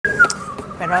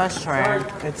Pero sure.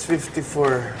 It's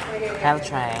 54. I'll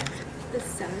try.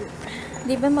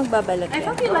 Di ba magbabalot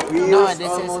We No, used this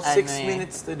is almost ano 6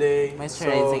 minutes today.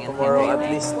 moisturizing So tomorrow and at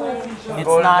least It's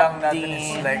goal not lang natin the- is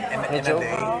like in a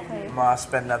day.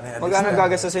 Ma-spend natin at least Magkano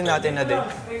gagastusin natin na day?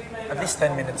 at least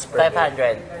 10 minutes per day.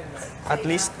 500. At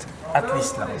least? At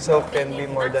least lang. So, can be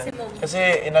more than...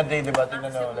 Kasi in a day, di ba, tingnan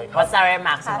nyo, like, What's our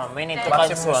maximum? We need to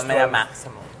Maximum consume is the 12.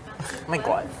 maximum. Oh my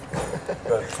God.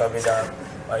 good. Sabi na,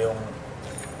 yung,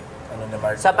 ano ni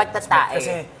Mark. So, pagtatae.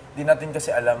 Kasi, di natin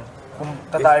kasi alam kung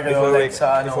tatae kayo, Before like, wake-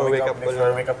 sa, ano, before wake up call.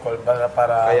 before wake up call,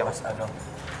 para Kaya. mas, ano.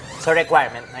 So,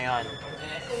 requirement na yun.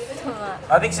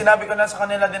 I think sinabi ko na sa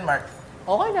kanila din, Mark.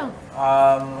 Okay lang.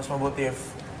 Mas mabuti if,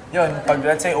 yun, pag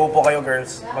let's say upo kayo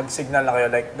girls, mag-signal na kayo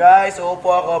like, guys,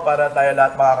 upo ako para tayo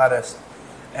lahat makaka-rest.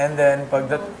 And then,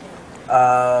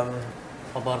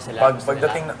 Pabor sila.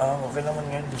 pagdating na, okay naman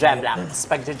ngayon. Jeblocks.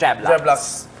 Pag-jeblocks. Jeblocks,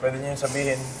 pwede niyo yung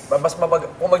sabihin. Mas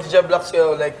kung mag-jeblocks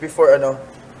kayo, like before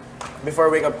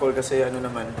wake up call kasi ano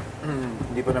naman,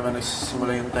 hindi pa naman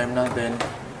nagsisimula yung time natin.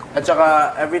 At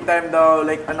saka, every time daw,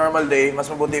 like a normal day, mas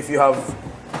mabuti if you have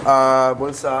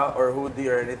bulsa or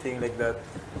hoodie or anything like that.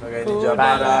 Kagaya ni Jab.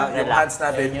 Para yung hands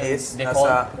natin is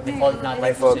nasa... Default natin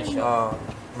May fault. position.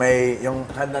 Yung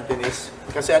hand natin is...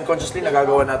 Kasi unconsciously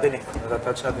nagagawa natin eh.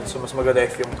 Natatouch natin. So mas maganda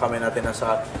if yung kamay natin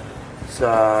nasa... sa...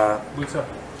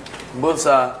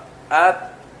 bulsa.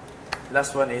 At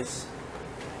last one is...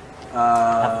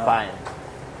 Have fun.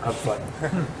 Have fun.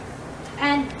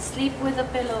 And sleep with a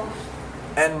pillow.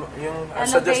 And yung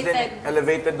suggest din,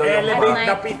 elevated daw yung Elevate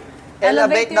the feet.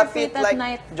 Elevate the your feet at like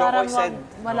night Jokoy para said.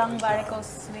 walang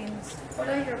varicose veins.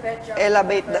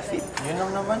 Elevate the feet. Yun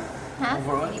lang naman. Ha?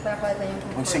 Overall.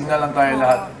 Mag-signal lang tayo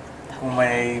lahat. Kung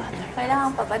may... Kailangan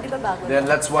pa ba? Di ba bago? Then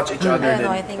let's watch each other din.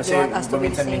 No, I think Kasi you want us to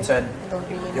be the same. paminsan-minsan, I don't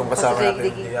really yung know. kasama Kasi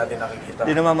natin, hindi natin nakikita.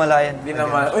 Hindi naman malayan. Hindi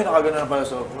naman, uy, nakagano na pala.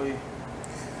 So, uy.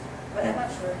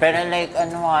 Pero like,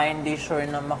 hindi sure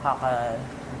na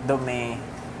makakadumi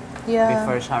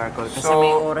before shower call. Kasi So,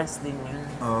 may oras din yun.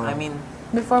 I mean,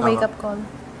 Before wake up call.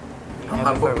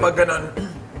 Pag ganun,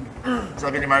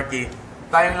 sabi ni Marky,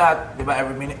 tayong lahat, di ba,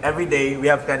 every day, we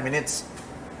have 10 minutes.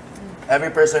 Every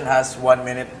person has 1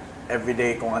 minute every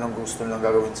day kung anong gusto nilang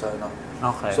gagawin sa ano.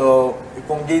 okay. So,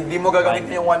 kung di mo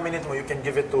gagamitin yung 1 minute mo, you can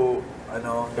give it to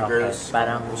the girls.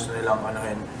 Parang gusto nilang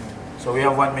anuhin. So, we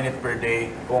have 1 minute per day.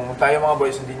 Kung tayo mga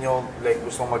boys, hindi nyo like,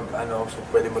 gustong so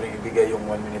pwede mo rin ibigay yung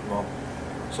 1 minute mo.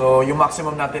 So, yung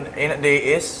maximum natin in a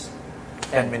day is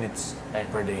 10 minutes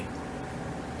per day.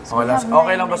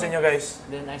 Okay lang ba sa inyo, guys?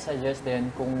 Then I suggest din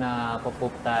kung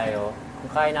napopoop tayo,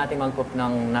 kung kaya natin mag-poop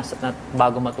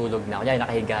bago matulog na, kaya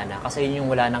nakahiga na. Kasi yun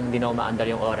yung wala nang di na umaandar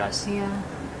yung oras. Yeah.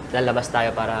 Lalabas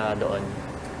tayo para doon.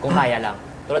 Kung kaya lang.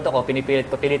 Tulad ako,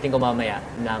 pipilitin ko mamaya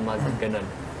na mag-ganon.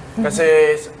 Kasi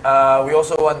we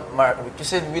also want,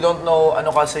 kasi we don't know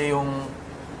ano kasi yung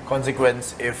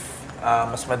consequence if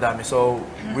mas madami. So,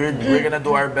 we're gonna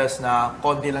do our best na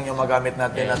konti lang yung magamit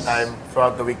natin na time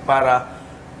throughout the week para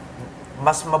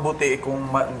mas mabuti kung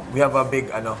we have a big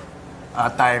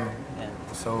time.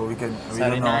 So, we sorry,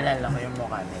 don't know. naalala ko yung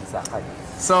mukha niya sa kanya.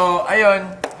 So, ayun.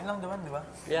 Yun lang naman, di ba?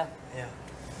 Yeah.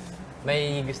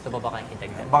 May gusto pa ba kayong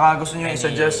itagdan? Baka gusto nyo Any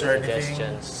i-suggest or anything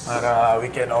suggestions? para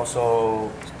we can also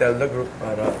tell the group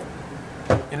para...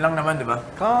 Yun lang naman, di ba?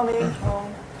 Coming home.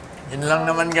 Yun lang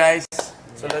naman, guys.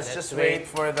 So, let's just wait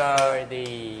for the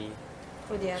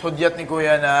hudyat ni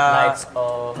Kuya na Lights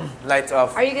off. lights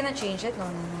off. Are you gonna change it? No.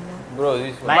 Bro,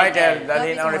 this one. Michael,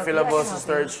 dalhin ang Help me. refillables sa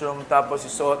storage room tapos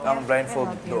isuot ang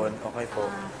blindfold doon. Okay po.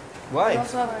 Why?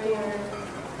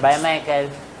 Bye,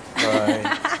 Michael. Bye.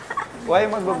 Why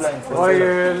magba-blindfold?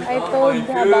 I told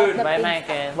about the Bye, pink.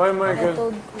 Michael. Why, Michael?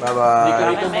 Bye-bye.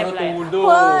 Bye, Michael.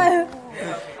 Why?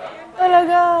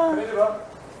 Talaga.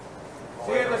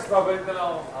 Sige, tapos babalik na lang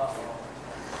ako.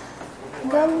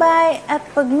 Gabay at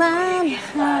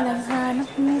pagmamahal ang hanap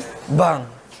mo. Bang!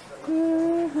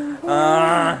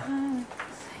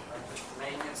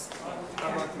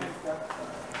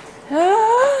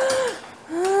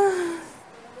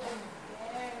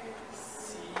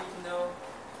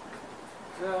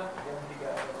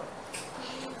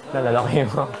 Nalala ko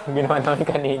yung ginawa namin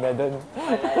kanina doon.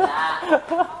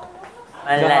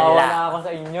 Malala. Nakawala ako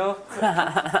sa inyo.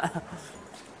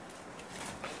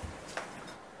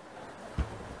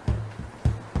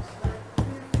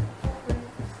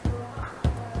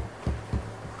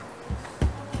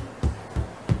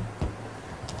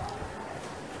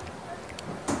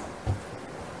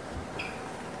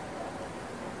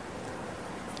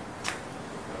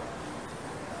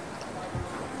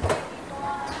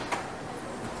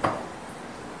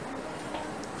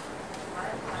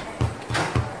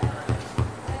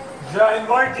 Giant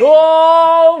Marty!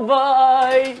 Oh,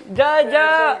 boy!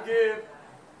 Jaja!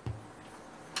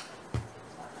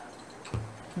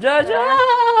 Jaja!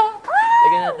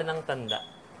 Lagyan natin ng tanda.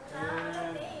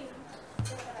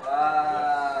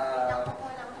 Wow!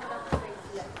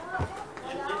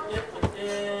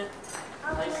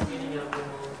 Nice meeting you.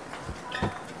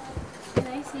 Can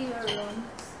I see your room?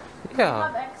 Yeah.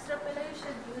 Extra pala, you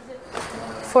should use it.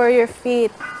 For your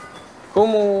feet.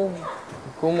 Kumu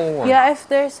one. Yeah, if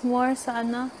there's more sa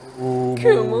ano.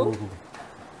 Kumu.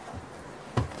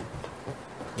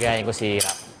 Gayahin ko si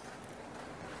Rap.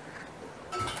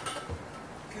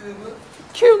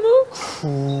 Kumu.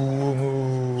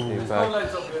 There's no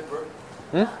lights up yet, bro.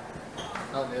 Hmm?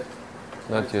 Not yet.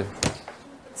 Not yet.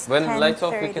 When lights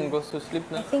off, we 10:30. can go to sleep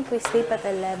I now. think we sleep at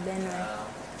 11 or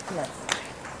less.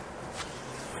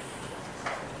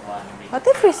 What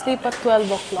if we sleep at 12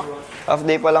 o'clock? Half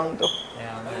day pa lang to.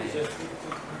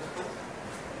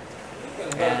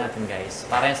 Kaya natin guys.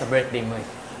 Para yan sa birthday mo eh.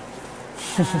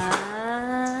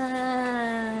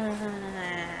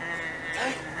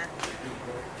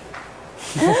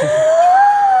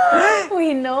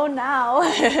 We know now.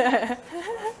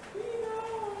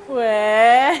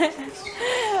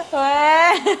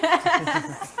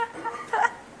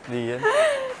 Di yan.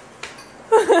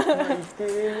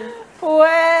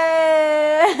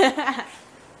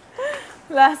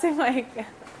 Wala si Mike.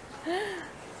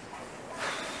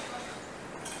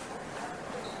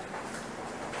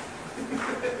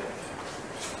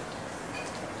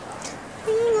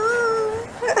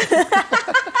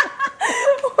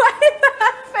 Why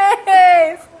that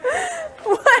face?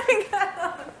 Why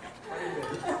God?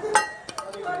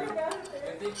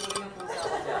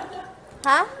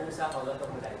 Huh?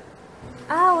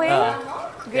 Ah, wait.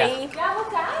 Gray.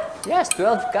 Yes,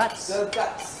 12 cats. 12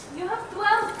 cats. You have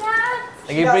 12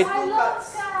 cats! Nag-breed. I love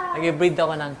cats! Nag-breed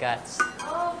ako ng cats.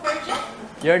 Oh, virgin?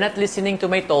 You're not listening to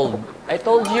my told. I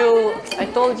told you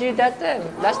that time.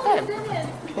 Last time.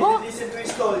 Oh. Listen to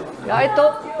his told. Yeah, I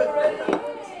told you already.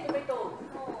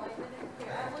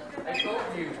 I told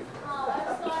you. Oh,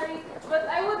 I'm sorry. But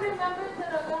I would remember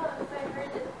talaga if I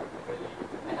heard it.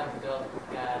 I have 12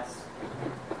 cats.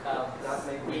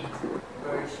 Big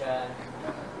version.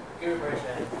 Pure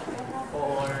version.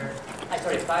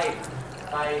 5. 5.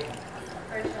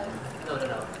 Virgin.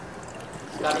 No.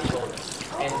 Scottish Gold.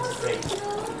 And straight.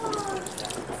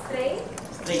 Straight?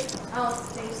 Straight. Oh,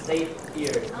 straight. Straight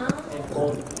ears. And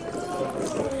gold. Oh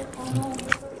no,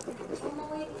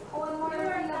 wait. One more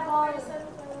in the bar.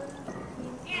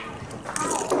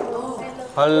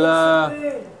 Hala.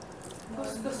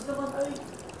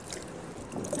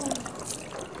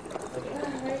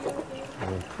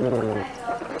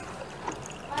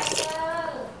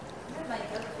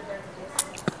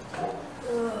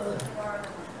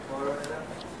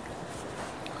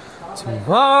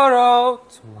 Tomorrow.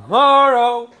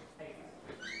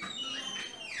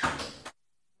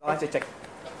 Kasi check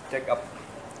up.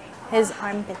 His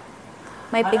armpit.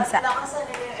 May pigsa.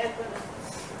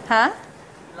 Ha?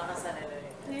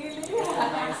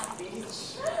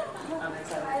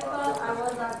 I thought I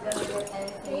was not gonna get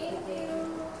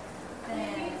anything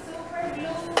today. Super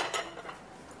glue.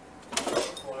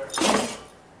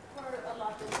 For a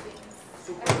lot of things.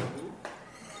 Super glue?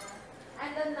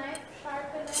 And the knife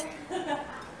sharpener.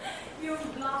 Yung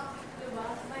block, diba?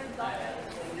 My block.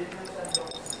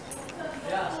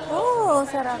 Oh,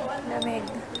 sarap. Lamig.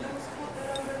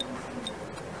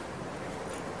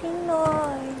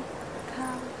 Pinoy.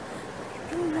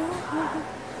 Pinoy.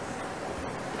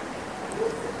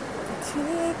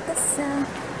 Chika sa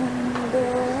mundo.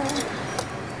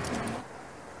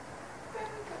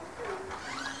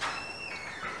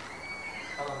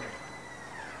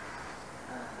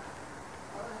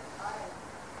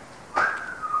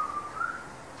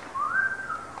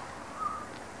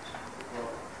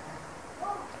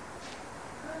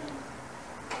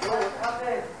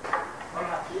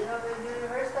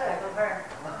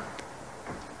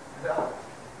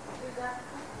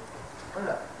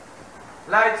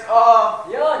 Lights off!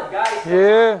 Yun, guys.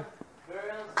 Yeah.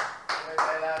 Girls,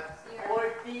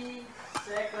 40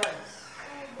 seconds.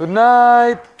 Good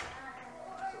night. 40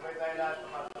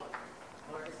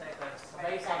 seconds.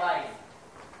 Sabay-sabay.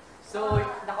 So,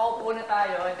 nakaupo na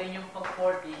tayo. And then yung pag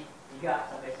 40, higa.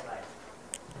 Sabay-sabay.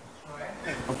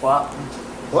 What?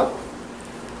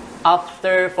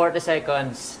 After 40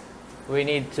 seconds, we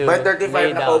need to By 35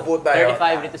 lay down. nakaupo tayo.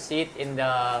 35 need to sit in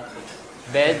the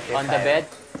bed, on the bed.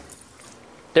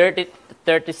 30,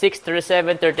 36,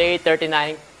 37, 38,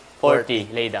 39,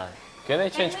 40. Lay down. Can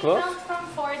I change Can we clothes? count from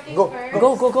 40 Go. first?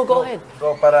 Go ahead.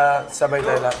 Go para sabay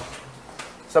tayo lahat.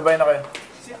 Sabay na kayo.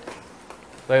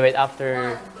 Wait,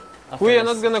 after We are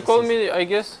not gonna call me, I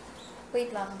guess.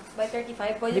 Wait lang. By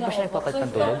 35, pwede Hindi na pa siya ako. nagpapalit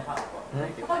pantulog?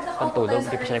 Pantulog?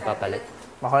 Hindi pa siya nagpapalit?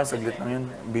 Baka saglit lang yun.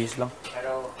 Base lang.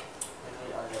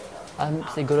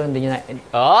 Siguro hindi niya na...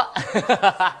 Oh!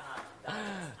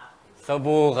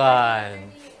 Subukan.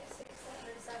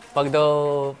 Pag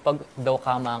daw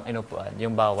kama ang inupuan,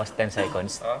 yung bawas 10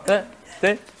 seconds.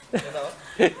 10?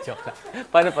 Joke lang.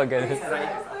 Paano pag gano'n?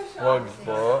 Wag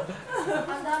po.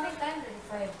 Ang daming time,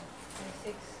 35,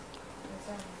 36.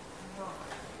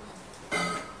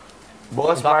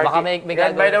 Bukas Baka party. may And by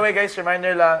gagawin. the way guys,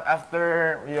 reminder lang, after,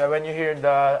 when you hear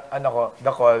the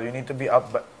call, you need to be up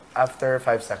after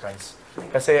 5 seconds.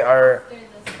 Kasi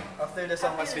After the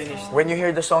song was finished. when you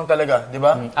hear the song talaga, di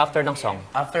ba? After ng song.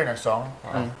 After ng song.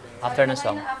 After ng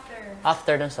song.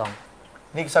 After ng song.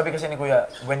 Nick, sabi kasi ni Kuya,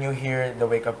 when you hear the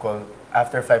wake-up call,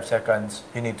 after 5 seconds,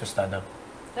 you need to stand up.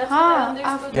 That's what I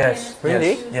understood. Yes.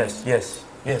 Really? Yes.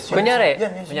 Yes. Kunyari,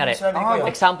 Yan, kunyari. sinabi ni Kuya.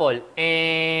 Example,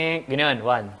 ganyan,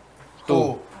 1,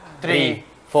 2, 3,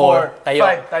 4, tayo.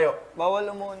 5, tayo. Bawal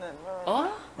umunan.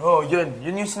 Oh, yun.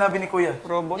 Yun yung sinabi ni Kuya.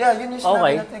 Robot. Yeah, yun yung sinabi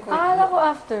Okay. natin ni Kuya. Akala ko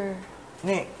after.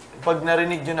 Ni, pag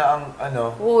narinig nyo na ang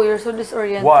Oh, you're so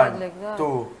disoriented 1, like that.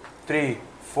 2, 3,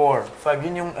 4, 5.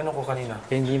 Yun yung ko kanina.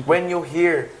 Hindi- When you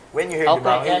hear, Okay,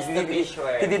 diba? yes, to be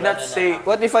sure. He did not say,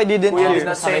 What if I didn't Kuya did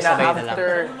hear? not say na Sabay-sabay na lang. after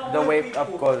the wake-up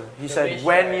call. He said,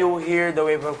 when you hear the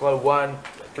wake-up call, 1,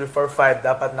 3, 4, 5,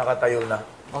 dapat nakatayo na.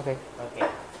 Okay. Okay.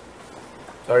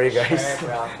 Sorry, guys.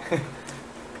 Bro.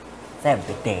 It's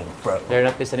everything, bro. They're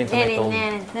not listening to my tone.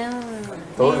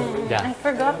 Yeah. I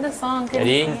forgot the song. Can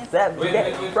Ready? you sing it? It's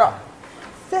everything, bro.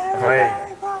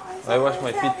 Okay. I wash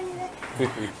my feet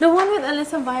quickly. The one with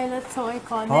Alyssa Violet, so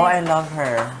iconic. Oh, I love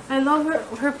her. I love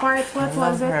her part. What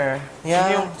was Love it? her.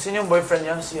 Sino yung boyfriend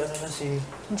niya? Si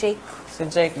Jake. Si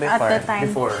Jake At before. the time.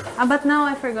 Before. But now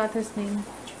I forgot his name.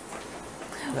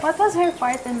 What was her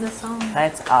part in the song?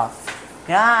 Lights off.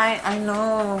 Yeah, I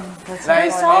know. That's Her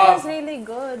Lights song off. was really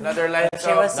good. Another light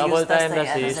She was Double used as time like,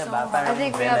 na sis. diba, parang I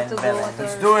think we have to go villain. to...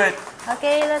 Let's do it!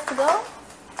 Okay, let's go.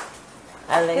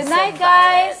 Alyssa Good night, Violet.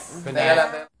 guys. Teka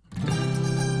lang.